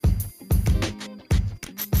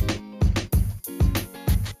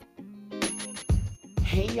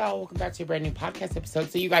Hey y'all, welcome back to a brand new podcast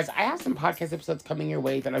episode. So you guys, I have some podcast episodes coming your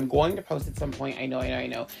way that I'm going to post at some point. I know.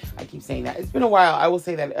 I keep saying that. It's been a while. I will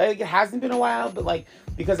say that. It hasn't been a while, but like,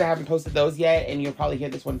 because I haven't posted those yet, and you'll probably hear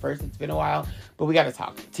this one first, it's been a while, but we got to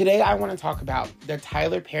talk. Today, I want to talk about the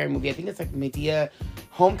Tyler Perry movie. I think it's like Madea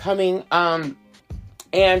Homecoming. And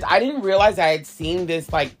I didn't realize I had seen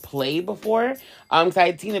this like play before. Because I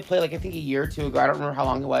had seen it play like I think a year or two ago. I don't remember how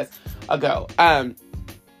long it was ago.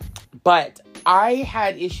 But I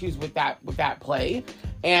had issues with that play,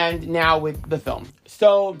 and now with the film.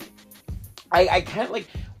 So I kind of like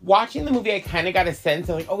watching the movie. I kind of got a sense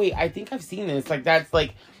of like, oh wait, I think I've seen this. Like that's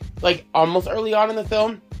like almost early on in the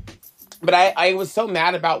film. But I was so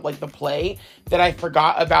mad about like the play that I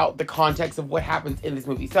forgot about the context of what happens in this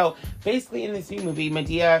movie. So basically, in this new movie,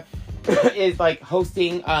 Madea is like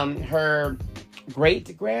hosting her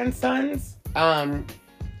great grandson's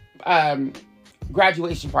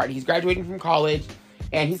graduation party. He's graduating from college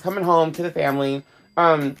and he's coming home to the family.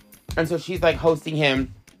 And so she's like hosting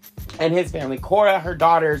him and his family. Cora, her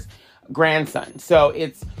daughter's grandson. So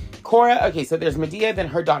it's Cora. Okay, so there's Madea, then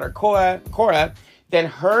her daughter Cora, then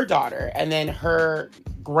her daughter, and then her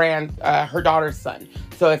daughter's son.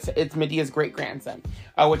 So it's Medea's great grandson,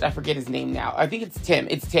 which I forget his name now. I think it's Tim.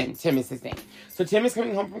 It's Tim. Tim is his name. So Tim is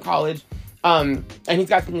coming home from college. And he's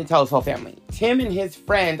got something to tell his whole family. Tim and his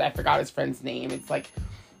friend, I forgot his friend's name. It's like,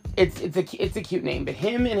 it's a cute name, but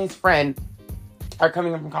him and his friend are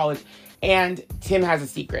coming home from college, and Tim has a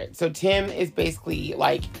secret. So Tim is basically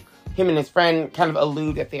like, him and his friend kind of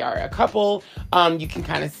allude that they are a couple. You can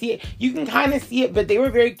kind of see it. But they were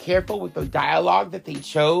very careful with the dialogue that they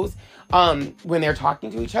chose when they're talking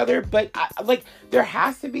to each other. But like, there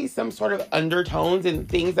has to be some sort of undertones and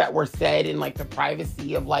things that were said in like the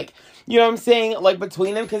privacy of like, you know what I'm saying? Like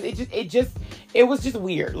between them. Cause it was just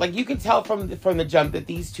weird. Like you could tell from the jump that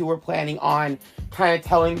these two were planning on kind of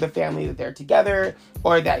telling the family that they're together,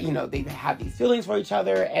 or that, you know, they have these feelings for each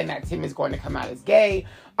other, and that Tim is going to come out as gay.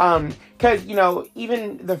 Cause, you know,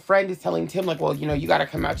 even the friend is telling Tim like, well, you know, you got to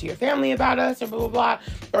come out to your family about us, or blah, blah, blah.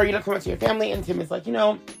 Or, you know, come out to your family. And Tim is like, you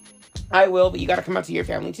know, I will, but you got to come out to your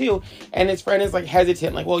family too. And his friend is like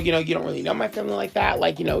hesitant, like, well, you know, you don't really know my family like that.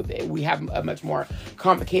 Like, you know, we have a much more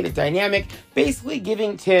complicated dynamic, basically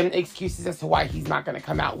giving Tim excuses as to why he's not going to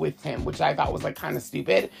come out with Tim, which I thought was like kind of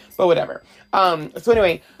stupid, but whatever. So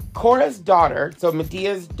anyway, Cora's daughter, so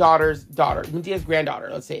Medea's granddaughter,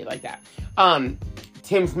 let's say it like that.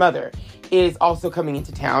 Tim's mother is also coming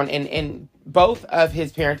into town, and both of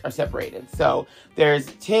his parents are separated. So there's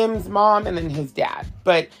Tim's mom and then his dad.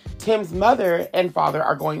 But Tim's mother and father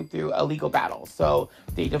are going through a legal battle. So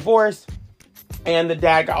they divorced, and the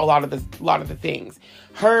dad got a lot of the things.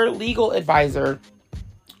 Her legal advisor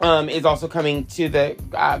is also coming to the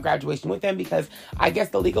graduation with them, because I guess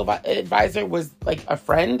the legal advisor was like a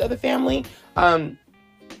friend of the family,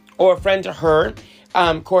 or a friend to her.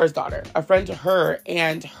 Cora's daughter, a friend to her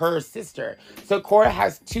and her sister. So Cora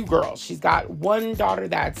has two girls. She's got one daughter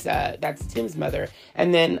that's Tim's mother,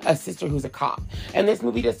 and then a sister who's a cop. And this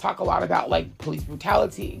movie does talk a lot about like police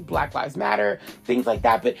brutality, Black Lives Matter, things like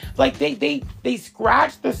that. But like they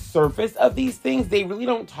scratch the surface of these things. They really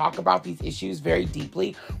don't talk about these issues very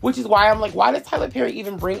deeply, which is why I'm like, why does Tyler Perry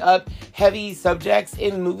even bring up heavy subjects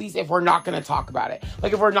in movies if we're not going to talk about it?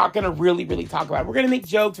 Like if we're not going to really, really talk about it, we're going to make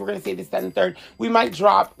jokes. We're going to say this, that, and third. We might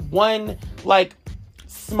drop one like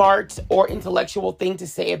smart or intellectual thing to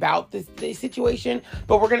say about this situation,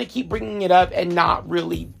 but we're going to keep bringing it up and not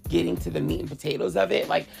really getting to the meat and potatoes of it.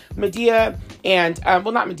 Like Madea and,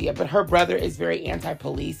 well, not Madea, but her brother is very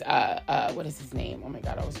anti-police. What is his name? Oh my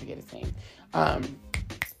God, I always forget his name.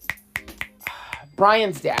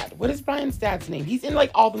 Brian's dad. What is Brian's dad's name? He's in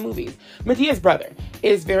like all the movies. Medea's brother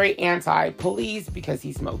is very anti-police because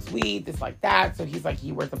he smokes weed, this like that. So he's like,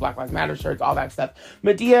 he wears the Black Lives Matter shirts, all that stuff.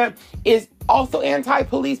 Madea is also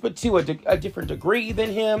anti-police, but to a different degree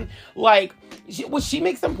than him. Like, she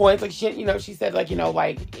makes some points. Like, she said, like, you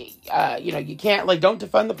can't, like, don't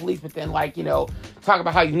defund the police, but then, like, talk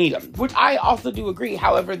about how you need them. Which I also do agree.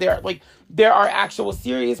 However, there are actual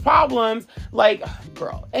serious problems. Like,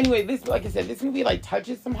 girl. Anyway, like I said, this movie, like,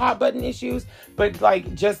 touches some hot button issues, but,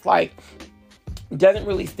 like, just, like, doesn't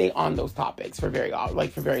really stay on those topics for very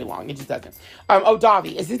long. It just doesn't.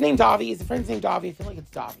 Davi. Is his name Davi? Is the friend's name Davi? I feel like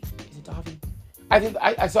it's Davi. Is it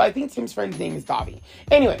Davi? I think Tim's friend's name is Davi.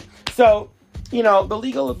 Anyway, so, the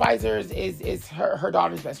legal advisor is her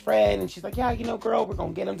daughter's best friend, and she's like, yeah, girl, we're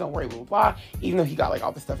gonna get him, don't worry, blah, blah, blah, even though he got, like,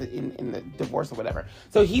 all the stuff in the divorce or whatever.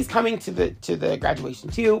 So he's coming to the graduation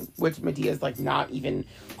too, which Medea's, like, not even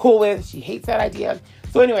cool with. She hates that idea.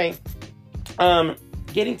 So anyway,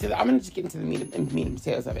 I'm gonna just get into the meat and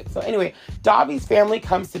potatoes of it. So anyway, Dobby's family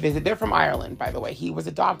comes to visit. They're from Ireland, by the way. He was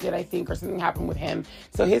adopted, I think, or something happened with him.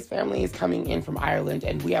 So his family is coming in from Ireland,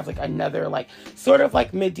 and we have like another like sort of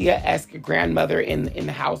like Medea-esque grandmother in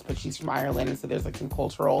the house, but she's from Ireland, and so there's like some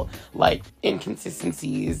cultural like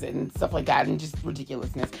inconsistencies and stuff like that, and just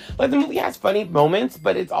ridiculousness. Like the movie has funny moments,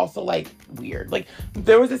 but it's also like weird. Like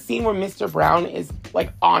there was a scene where Mr. Brown is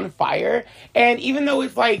like on fire, and even though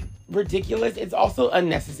it's like ridiculous, it's also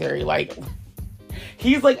unnecessary. Like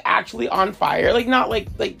he's like actually on fire, like not like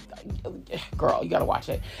girl, you gotta watch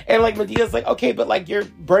it. And like Medea's like, okay, but like you're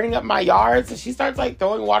burning up my yard. So she starts like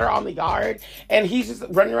throwing water on the yard, and he's just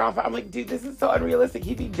running around. I'm like, dude, this is so unrealistic.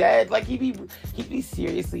 He'd be dead. Like he'd be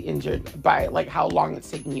seriously injured by like how long it's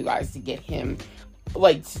taking you guys to get him,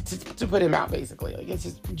 like to put him out, basically. Like it's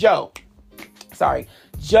just Joe. Sorry,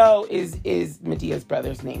 Joe is Medea's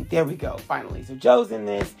brother's name. There we go, finally. So Joe's in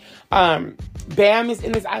this. Bam is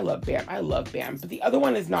in this. I love Bam. But the other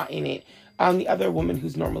one is not in it. The other woman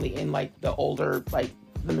who's normally in like the older, like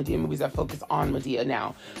the Medea movies that focus on Medea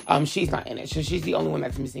now, she's not in it. So she's the only one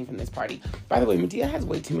that's missing from this party. By the way, Medea has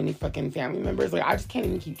way too many fucking family members. Like I just can't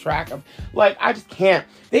even keep track of. Like I just can't.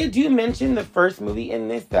 They do mention the first movie in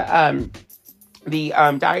this, the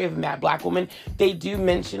Diary of a Mad Black Woman. They do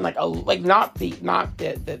mention like not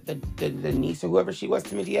the niece or whoever she was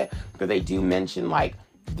to Medea, but they do mention like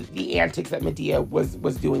the antics that Medea was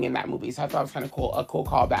doing in that movie. So I thought it was kind of cool, a cool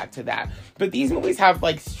callback to that. But these movies have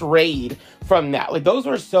like strayed from that. Like those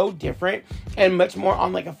were so different and much more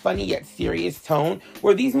on like a funny yet serious tone,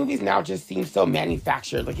 where these movies now just seem so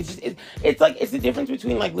manufactured. Like it's the difference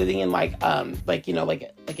between like living in like you know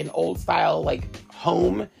like an old style like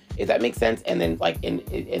home, if that makes sense, and then like and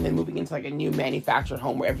then moving into like a new manufactured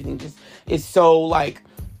home where everything just is so like,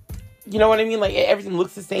 you know what I mean? Like everything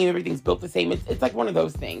looks the same, everything's built the same. It's like one of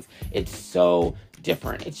those things. It's so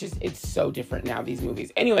different. It's so different now, these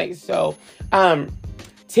movies. Anyway, so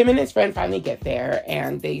Tim and his friend finally get there,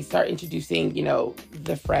 and they start introducing, you know,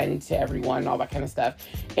 the friend to everyone and all that kind of stuff.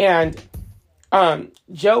 And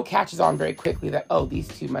Joe catches on very quickly that, oh, these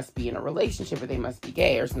two must be in a relationship, or they must be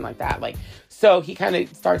gay or something like that. Like, so he kind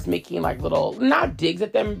of starts making like little, not digs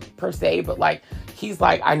at them per se, but like, he's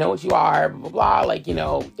like, I know what you are, blah, blah, blah. Like, you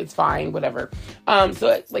know, it's fine, whatever.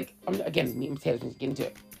 So like, again, meat and potatoes, get into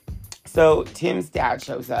it. So Tim's dad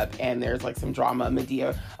shows up, and there's like some drama.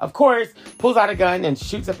 Medea, of course, pulls out a gun and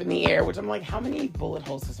shoots up in the air, which I'm like, how many bullet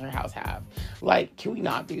holes does her house have? Like, can we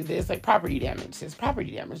not do this? Like, property damage. Sis,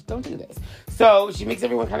 property damage. Don't do this. So she makes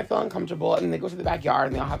everyone kind of feel uncomfortable, and they go to the backyard,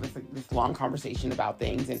 and they all have this long conversation about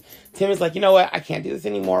things. And Tim is like, you know what? I can't do this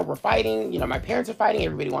anymore. We're fighting. You know, my parents are fighting.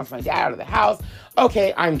 Everybody wants my dad out of the house.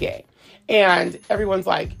 Okay, I'm gay. And everyone's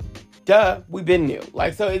like, duh, we been new.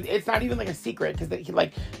 Like, so it's not even like a secret, because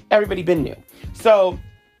like everybody been new. So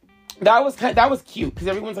that was cute, because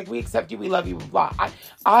everyone's like, we accept you, we love you, blah, blah.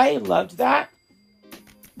 I loved that.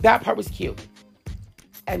 That part was cute.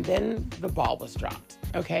 And then the ball was dropped.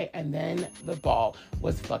 Okay, and then the ball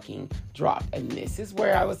was fucking dropped. And this is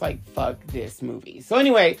where I was like, fuck this movie. So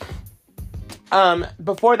anyway,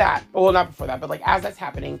 before that, well, not before that, but like as that's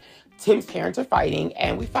happening, Tim's parents are fighting,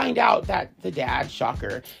 and we find out that the dad,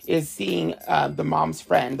 shocker, is seeing the mom's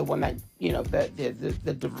friend, the one that, you know,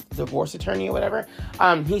 the divorce attorney or whatever.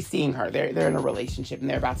 He's seeing her. They're in a relationship, and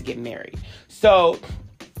they're about to get married. So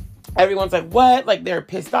everyone's like, what? Like, they're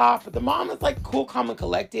pissed off. But the mom is like cool, calm, and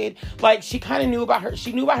collected. Like, she kind of knew about her.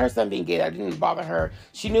 She knew about her son being gay. That didn't bother her.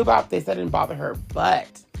 She knew about this. That didn't bother her. But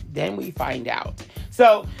then we find out.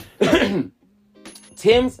 So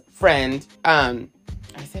Tim's friend,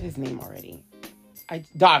 I said his name already.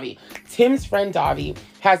 Davi. Tim's friend Davi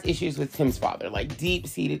has issues with Tim's father, like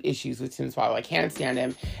deep-seated issues with Tim's father. Like, can't stand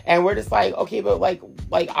him. And we're just like, okay, but like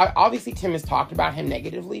obviously Tim has talked about him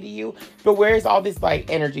negatively to you, but where's all this like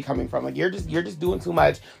energy coming from? Like, you're just doing too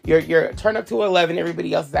much. You're turn up to 11.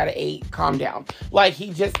 Everybody else is at an 8. Calm down. Like,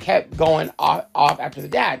 he just kept going off after the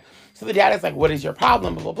dad. So the dad is like, what is your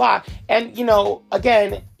problem? Blah, blah, blah. And, you know,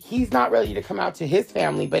 again, he's not ready to come out to his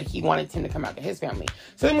family, but he wanted Tim to come out to his family.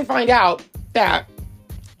 So then we find out that,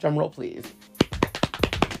 drum roll please,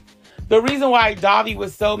 the reason why Davi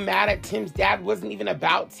was so mad at Tim's dad wasn't even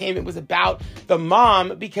about Tim. It was about the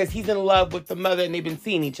mom, because he's in love with the mother and they've been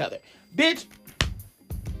seeing each other. Bitch,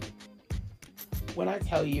 when I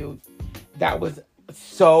tell you that was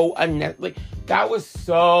so unnecessary. That was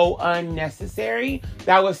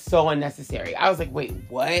so unnecessary. I was like, wait,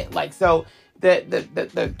 what? Like, so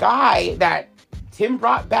the guy that Tim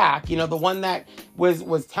brought back, you know, the one that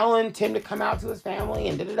was telling Tim to come out to his family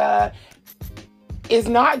and da-da-da, is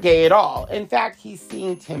not gay at all. In fact, he's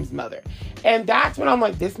seeing Tim's mother. And that's when I'm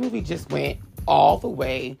like, this movie just went all the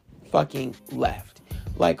way fucking left.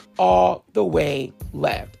 Like, all the way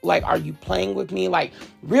left. Like, are you playing with me? Like,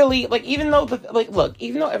 really? Like, even though,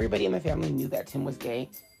 even though everybody in the family knew that Tim was gay,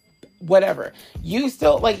 whatever, you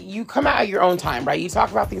still, like, you come out at your own time, right? You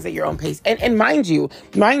talk about things at your own pace. And mind you,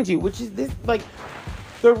 which is this, like,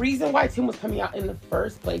 the reason why Tim was coming out in the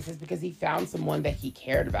first place is because he found someone that he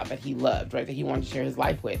cared about, that he loved, right? That he wanted to share his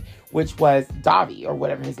life with, which was Davi, or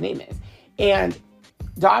whatever his name is. And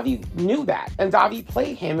Davi knew that. And Davi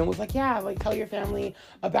played him and was like, yeah, like, tell your family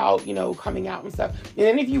about, you know, coming out and stuff. And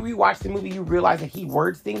then if you rewatch the movie, you realize that he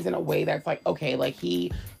words things in a way that's like, okay, like,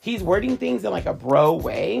 he's wording things in like a bro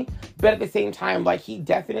way, but at the same time, like, he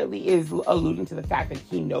definitely is alluding to the fact that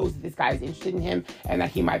he knows that this guy is interested in him and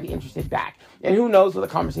that he might be interested back. And who knows what the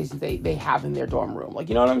conversations they have in their dorm room. Like,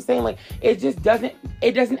 you know what I'm saying? Like, it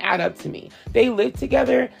doesn't add up to me. They live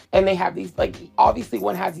together and they have these, like, obviously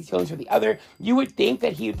one has these feelings for the other. You would think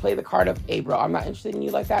that he would play the card of, hey bro, I'm not interested in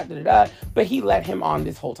you like that, but he let him on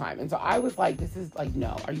this whole time. And so I was like, this is like,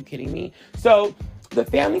 no, are you kidding me? So the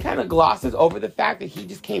family kind of glosses over the fact that he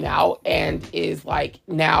just came out and is like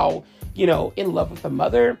now, you know, in love with the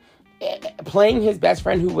mother, playing his best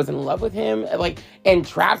friend who was in love with him, like, and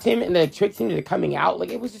trapped him and then tricked him into coming out. Like,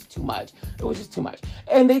 it was just too much. It was just too much.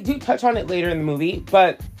 And they do touch on it later in the movie,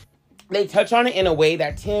 but they touch on it in a way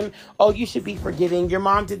that Tim, oh, you should be forgiving. Your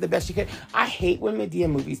mom did the best she could. I hate when Madea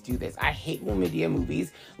movies do this. I hate when Madea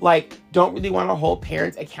movies, like, don't really want to hold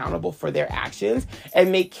parents accountable for their actions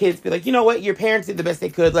and make kids be like, you know what? Your parents did the best they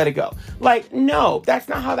could. Let it go. Like, no, that's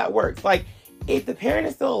not how that works. Like, if the parent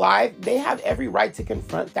is still alive, they have every right to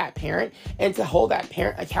confront that parent and to hold that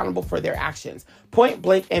parent accountable for their actions. Point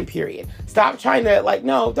blank and period. Stop trying to, like,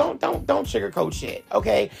 no, don't sugarcoat shit,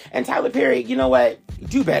 okay? And Tyler Perry, you know what?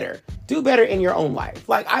 Do better. Do better in your own life.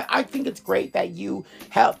 Like, I think it's great that you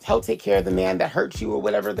help take care of the man that hurt you or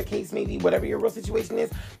whatever the case may be, whatever your real situation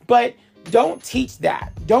is, but don't teach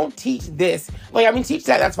that. Don't teach this. Like, I mean, teach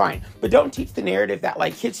that, that's fine. But don't teach the narrative that,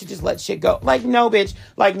 like, kids should just let shit go. Like, no, bitch.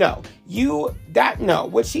 Like, no. No.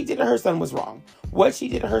 What she did to her son was wrong. What she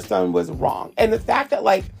did to her son was wrong. And the fact that,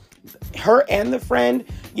 like, her and the friend,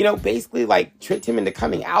 you know, basically, like, tricked him into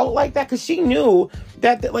coming out like that, because she knew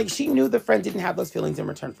she knew the friend didn't have those feelings in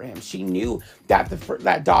return for him. She knew that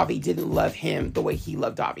that Davi didn't love him the way he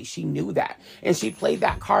loved Davi. She knew that. And she played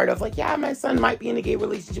that card of, like, yeah, my son might be in a gay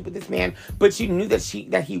relationship with this man, but she knew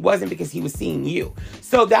that he wasn't because he was seeing you.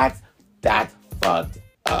 So that's fucked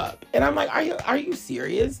up. And I'm like, are you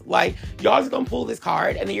serious? Like, y'all just gonna pull this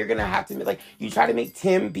card and then you're gonna have to, like, you try to make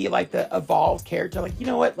Tim be like the evolved character. Like, you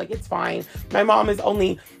know what? Like, it's fine. My mom is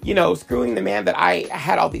only, you know, screwing the man that I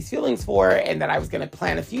had all these feelings for and that I was gonna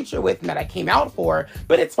plan a future with and that I came out for,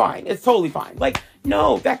 but it's fine. It's totally fine. Like,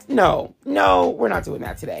 no, we're not doing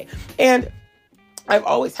that today. And I've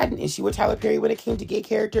always had an issue with Tyler Perry when it came to gay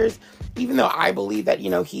characters, even though I believe that, you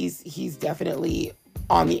know, he's definitely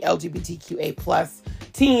on the LGBTQA plus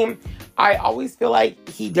team. I always feel like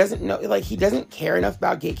he doesn't know, like, he doesn't care enough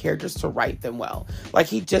about gay characters to write them well. Like,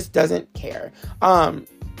 he just doesn't care.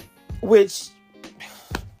 Which,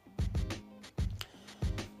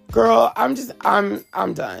 girl, I'm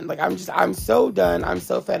done. Like, I'm so done. I'm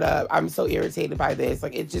so fed up. I'm so irritated by this.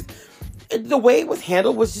 Like, the way it was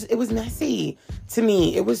handled was it was messy to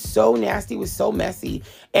me. It was so nasty. It was so messy.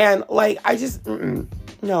 And, like, I just,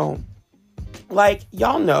 no. Like,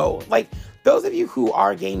 y'all know, like, those of you who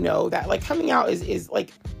are gay know that, like, coming out is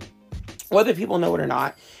like, whether people know it or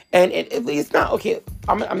not, and it's not, okay,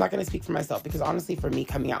 I'm not going to speak for myself, because honestly, for me,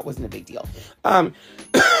 coming out wasn't a big deal,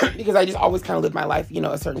 because I just always kind of lived my life, you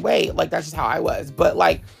know, a certain way, like, that's just how I was, but,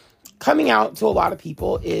 like, coming out to a lot of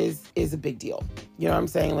people is a big deal, you know what I'm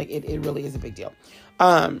saying, like, it really is a big deal,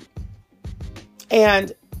 and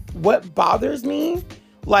what bothers me,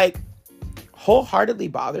 like, wholeheartedly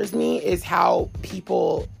bothers me, is how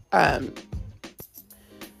people,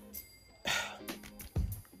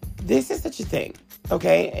 this is such a thing,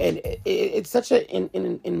 okay? And it's such an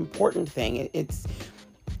important thing.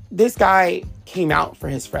 This guy came out for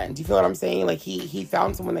his friend. Do you feel what I'm saying? Like, he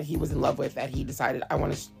found someone that he was in love with, that he decided, I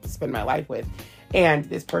want to spend my life with. And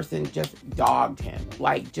this person just dogged him.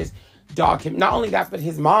 Like, just dogged him. Not only that, but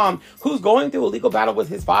his mom, who's going through a legal battle with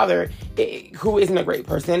his father, who isn't a great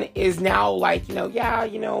person, is now like, you know, yeah,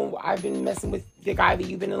 you know, I've been messing with the guy that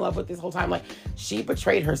you've been in love with this whole time. Like, she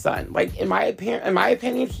betrayed her son. Like, in my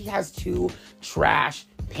opinion, he has two trash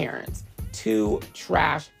parents.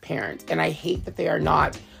 And I hate that they are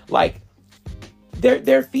not, like,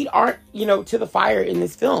 their feet aren't, you know, to the fire in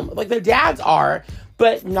this film. Like, their dads are,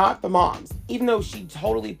 but not the moms, even though she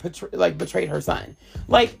totally betrayed her son.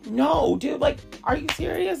 Like, no, dude, like, are you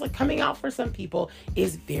serious? Like, coming out for some people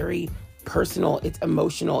is very, personal, it's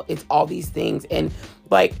emotional, it's all these things. And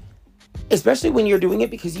like, especially when you're doing it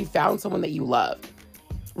because you found someone that you love,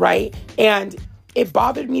 right? And it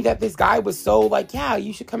bothered me that this guy was so like, yeah,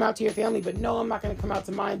 you should come out to your family, but no, I'm not going to come out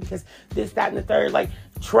to mine because this, that, and the third, like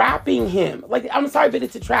trapping him. Like, I'm sorry, but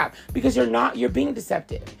it's a trap because you're being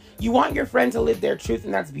deceptive. You want your friend to live their truth,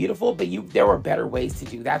 and that's beautiful, but there were better ways to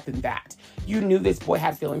do that than that. You knew this boy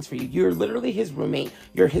had feelings for you. You're literally his roommate.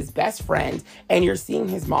 You're his best friend, and you're seeing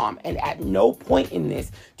his mom. And at no point in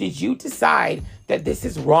this did you decide that this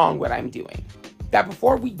is wrong, what I'm doing. That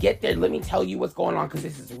before we get there, let me tell you what's going on, because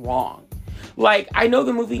this is wrong. Like, I know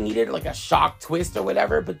the movie needed like a shock twist or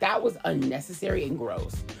whatever, but that was unnecessary and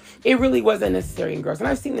gross. It really was unnecessary and gross. And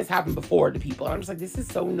I've seen this happen before to people. And I'm just like, this is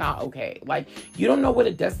so not okay. Like, you don't know what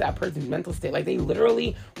it does to that person's mental state. Like, they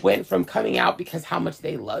literally went from coming out because how much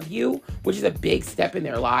they love you, which is a big step in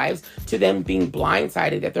their lives, to them being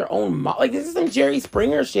blindsided at their own mom. Like, this is some Jerry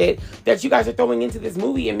Springer shit that you guys are throwing into this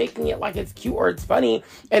movie and making it like it's cute or it's funny.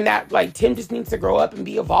 And that, like, Tim just needs to grow up and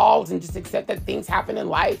be evolved and just accept that things happen in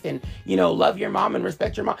life and, you know, love your mom and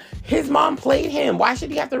respect your mom. His mom played him. Why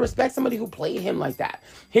should he have to respect somebody who played him like that?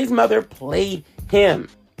 His mother played him.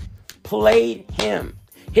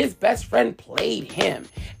 His best friend played him.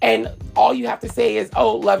 And all you have to say is,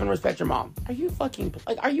 oh, love and respect your mom. Are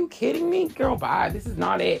you kidding me? Girl, bye. This is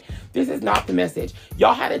not it. This is not the message.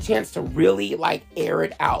 Y'all had a chance to really, like, air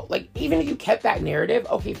it out. Like, even if you kept that narrative,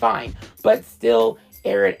 okay, fine. But still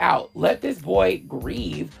air it out. Let this boy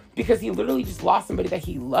grieve because he literally just lost somebody that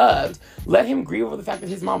he loved. Let him grieve over the fact that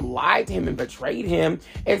his mom lied to him and betrayed him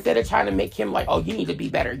instead of trying to make him like, oh, you need to be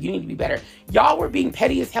better. You need to be better. Y'all were being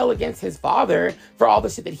petty as hell against his father for all the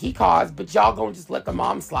shit that he caused, but y'all gonna just let the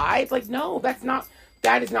mom slide? Like, no, that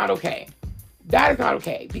is not okay. That is not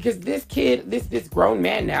okay, because this kid, this grown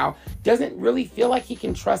man now, doesn't really feel like he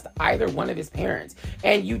can trust either one of his parents.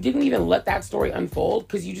 And you didn't even let that story unfold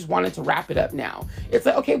because you just wanted to wrap it up now. It's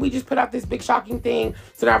like, okay, we just put out this big shocking thing,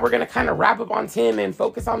 so now we're going to kind of wrap up on Tim and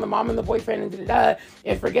focus on the mom and the boyfriend and da-da-da,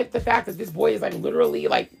 and forget the fact that this boy is like literally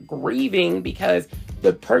like grieving because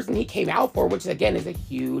the person he came out for, which again is a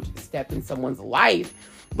huge step in someone's life,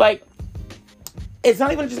 like, it's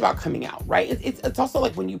not even just about coming out, right? It's also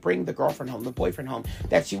like when you bring the girlfriend home, the boyfriend home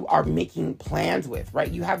that you are making plans with,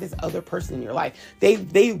 right? You have this other person in your life.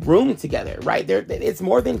 They room together, right? It's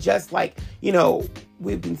more than just like, you know,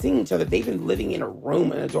 we've been seeing each other. They've been living in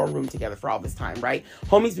a dorm room together for all this time, right?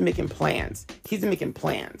 Homie's been making plans. He's been making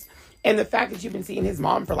plans. And the fact that you've been seeing his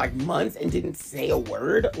mom for like months and didn't say a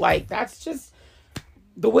word, like, that's just...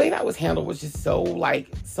 The way that was handled was just so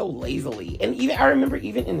lazily. And even, I remember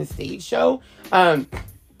even in the stage show,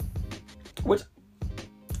 which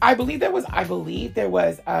I believe there was,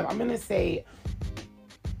 I'm going to say,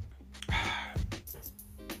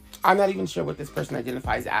 I'm not even sure what this person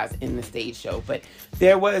identifies as in the stage show, but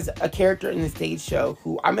there was a character in the stage show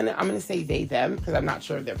who, I'm going to say they, them, because I'm not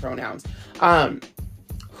sure of their pronouns,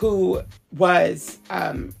 who was,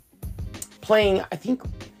 playing, I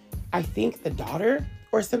think the daughter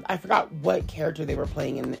or some, I forgot what character they were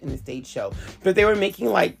playing in the stage show, but they were making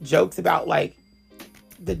like jokes about like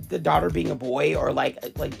the daughter being a boy, or like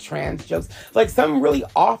trans jokes, like some really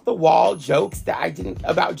off the wall jokes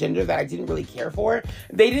about gender that I didn't really care for.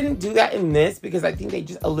 They didn't do that in this because I think they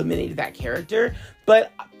just eliminated that character.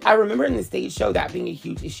 But I remember in the stage show that being a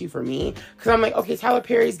huge issue for me, because I'm like, okay, Tyler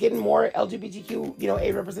Perry's getting more LGBTQ,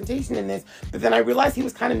 A representation in this. But then I realized he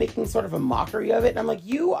was kind of making sort of a mockery of it. And I'm like,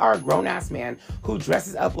 you are a grown-ass man who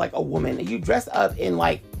dresses up like a woman. You dress up in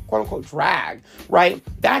like, quote unquote, drag, right?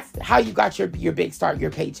 That's how you got your big start,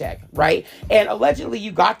 your paycheck, right? And allegedly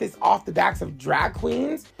you got this off the backs of drag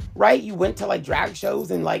queens, right? You went to like drag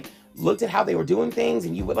shows and like looked at how they were doing things,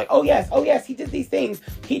 and you would like, oh yes, he did these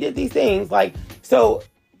things. Like, so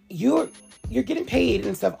you're getting paid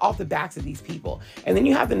and stuff off the backs of these people. And then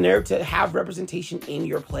you have the nerve to have representation in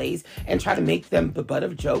your plays and try to make them the butt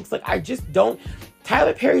of jokes. Like, I just don't...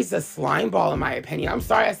 Tyler Perry's a slime ball, in my opinion. I'm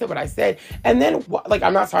sorry I said what I said. And then, like,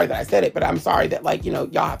 I'm not sorry that I said it, but I'm sorry that, like, y'all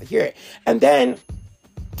have to hear it. And then,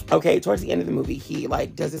 okay, towards the end of the movie, he,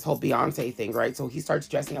 like, does this whole Beyonce thing, right? So he starts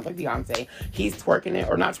dressing up like Beyonce. He's twerking it,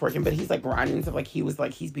 or not twerking, but he's, like, grinding and stuff like he's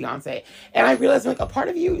Beyonce. And I realized, like, a part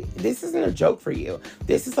of you, this isn't a joke for you.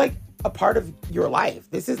 This is, like, a part of your life.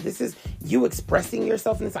 This is you expressing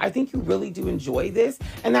yourself in this. I think you really do enjoy this,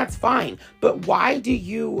 and that's fine. But why do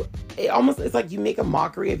you, it's like you make a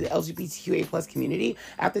mockery of the LGBTQA plus community.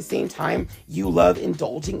 At the same time, you love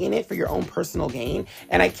indulging in it for your own personal gain.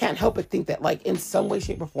 And I can't help but think that, like, in some way,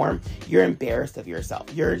 shape, or form, you're embarrassed of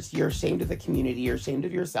yourself. You're ashamed of the community. You're ashamed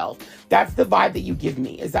of yourself. That's the vibe that you give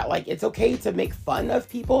me, is that, like, it's okay to make fun of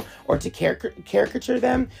people or to caricature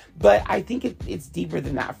them, but I think it's deeper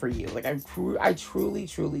than that for you. Like, I truly,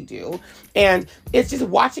 truly do. And it's just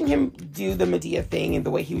watching him do the Madea thing and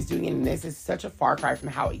the way he was doing it in this is such a far cry from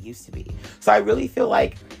how it used to be. So I really feel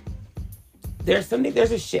like there's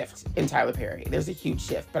a shift in Tyler Perry. There's a huge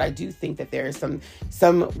shift, but I do think that there is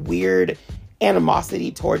some weird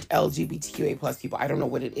animosity towards LGBTQA plus people. I don't know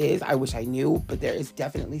what it is. I wish I knew, but there is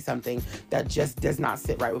definitely something that just does not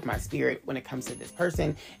sit right with my spirit when it comes to this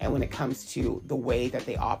person and when it comes to the way that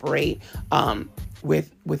they operate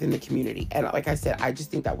within the community. And like I said, I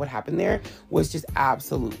just think that what happened there was just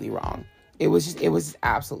absolutely wrong. It was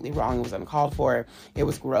absolutely wrong. It was uncalled for. It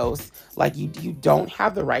was gross. Like, you don't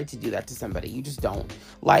have the right to do that to somebody. You just don't.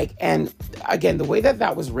 Like, and again, the way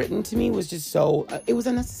that was written to me was just so, it was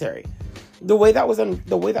unnecessary. The way that was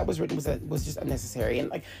written was just unnecessary. And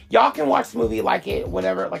like, y'all can watch the movie, like it,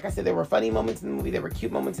 whatever. Like I said, there were funny moments in the movie. There were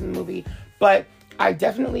cute moments in the movie. But I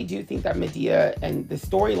definitely do think that Madea and the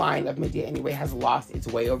storyline of Madea anyway has lost its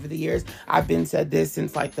way over the years. I've been said this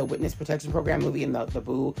since like the Witness Protection Program movie and the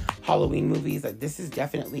Boo Halloween movies. Like, this is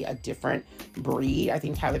definitely a different breed. I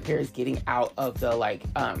think Tyler Perry is getting out of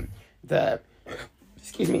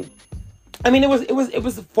excuse me. I mean, it was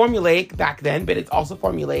formulaic back then, but it's also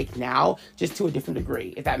formulaic now, just to a different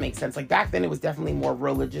degree, if that makes sense. Like, back then, it was definitely more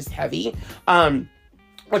religious heavy,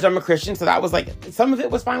 which I'm a Christian, so that was like, some of it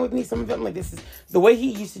was fine with me. Some of it, I'm like, this is the way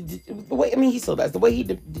he used to he still does. The way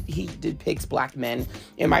he depicts black men,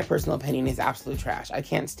 in my personal opinion, is absolute trash. I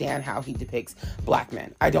can't stand how he depicts black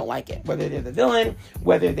men. I don't like it. Whether they're the villain,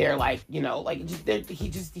 whether they're like, he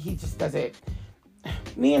just does it.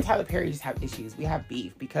 Me and Tyler Perry just have issues. We have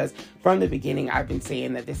beef because from the beginning I've been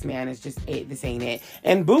saying that this man is just it. This ain't it.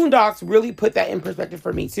 And Boondocks really put that in perspective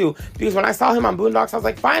for me too. Because when I saw him on Boondocks, I was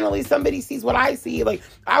like, finally somebody sees what I see. Like,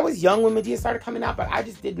 I was young when Madea started coming out, but I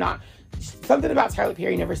just did not. Something about Tyler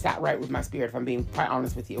Perry never sat right with my spirit, if I'm being quite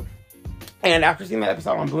honest with you. And after seeing that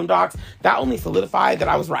episode on Boondocks, that only solidified that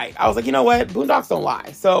I was right. I was like, you know what? Boondocks don't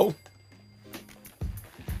lie. So,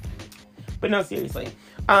 but no, seriously.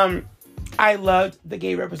 I loved the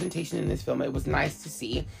gay representation in this film. It was nice to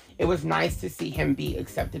see. It was nice to see him be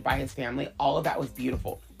accepted by his family. All of that was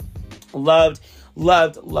beautiful. Loved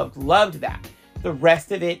that. The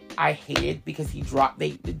rest of it, I hated because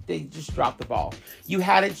they just dropped the ball. You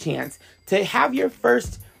had a chance to have your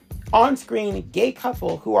first on-screen gay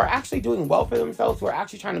couple who are actually doing well for themselves, who are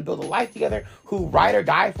actually trying to build a life together, who ride or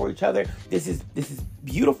die for each other. This is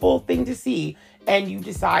beautiful thing to see. And you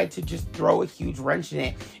decide to just throw a huge wrench in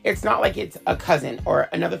it. It's not like it's a cousin or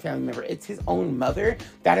another family member. It's his own mother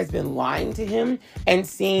that has been lying to him and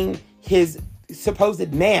seeing his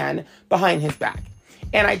supposed man behind his back.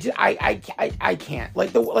 And I can't.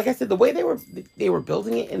 Like I said, the way they were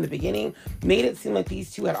building it in the beginning made it seem like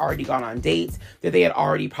these two had already gone on dates, that they had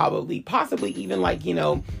already possibly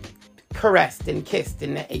even caressed and kissed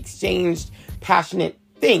and exchanged passionate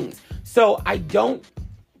things. So I don't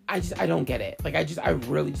get it. I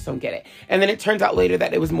really just don't get it. And then it turns out later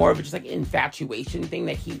that it was more of just infatuation thing,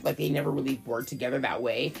 that they never really worked together that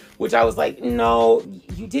way, which I was like, no,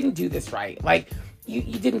 you didn't do this right.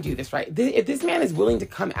 You didn't do this right. If this man is willing to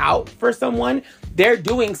come out for someone, they're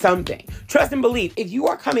doing something. Trust and believe. If you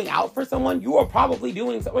are coming out for someone, you are probably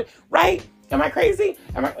doing something, right? Am I crazy?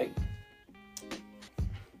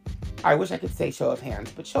 I wish I could say show of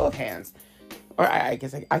hands, but show of hands, or I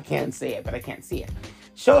guess I can say it, but I can't see it.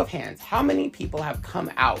 Show of hands, how many people have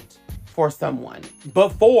come out for someone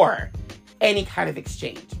before any kind of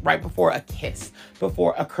exchange, right? Before a kiss,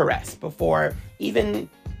 before a caress, before even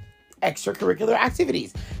extracurricular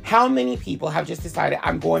activities? How many people have just decided,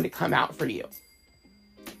 I'm going to come out for you?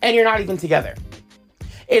 And you're not even together.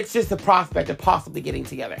 It's just the prospect of possibly getting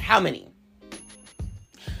together. How many?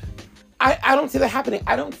 I don't see that happening.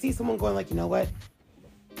 I don't see someone going you know what?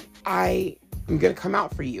 I'm going to come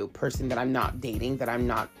out for you, person that I'm not dating, that I'm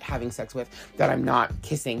not having sex with, that I'm not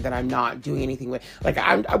kissing, that I'm not doing anything with.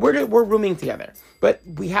 We're rooming together, but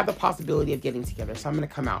we have the possibility of getting together. So I'm going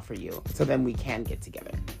to come out for you so then we can get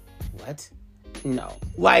together. What? No.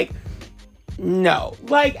 No.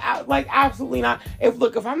 Absolutely not.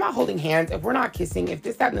 If I'm not holding hands, if we're not kissing, if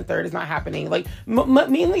this, that, and the third is not happening,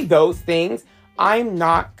 mainly those things, I'm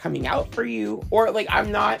not coming out for you, or like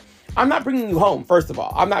I'm not bringing you home. First of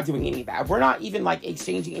all, I'm not doing any of that. We're not even like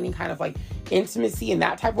exchanging any kind of like intimacy in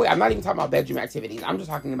that type of way. I'm not even talking about bedroom activities. I'm just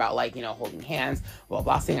talking about like, you know, holding hands, blah,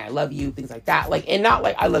 blah, saying I love you, things like that. Like, and not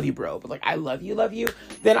like I love you, bro, but like I love you.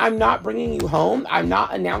 Then I'm not bringing you home. I'm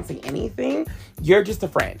not announcing anything. You're just a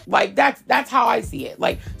friend. Like that's how I see it.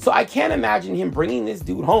 Like, so I can't imagine him bringing this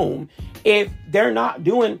dude home if they're not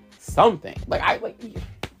doing something. Like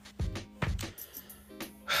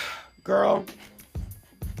girl.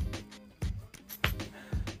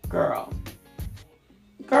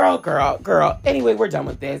 Anyway, we're done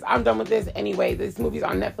with this. I'm done with this. Anyway, this movie's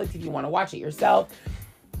on Netflix if you want to watch it yourself.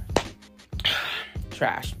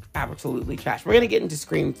 Trash. Absolutely trash. We're going to get into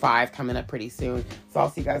Scream 5 coming up pretty soon. So I'll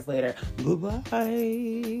see you guys later.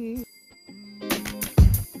 Goodbye.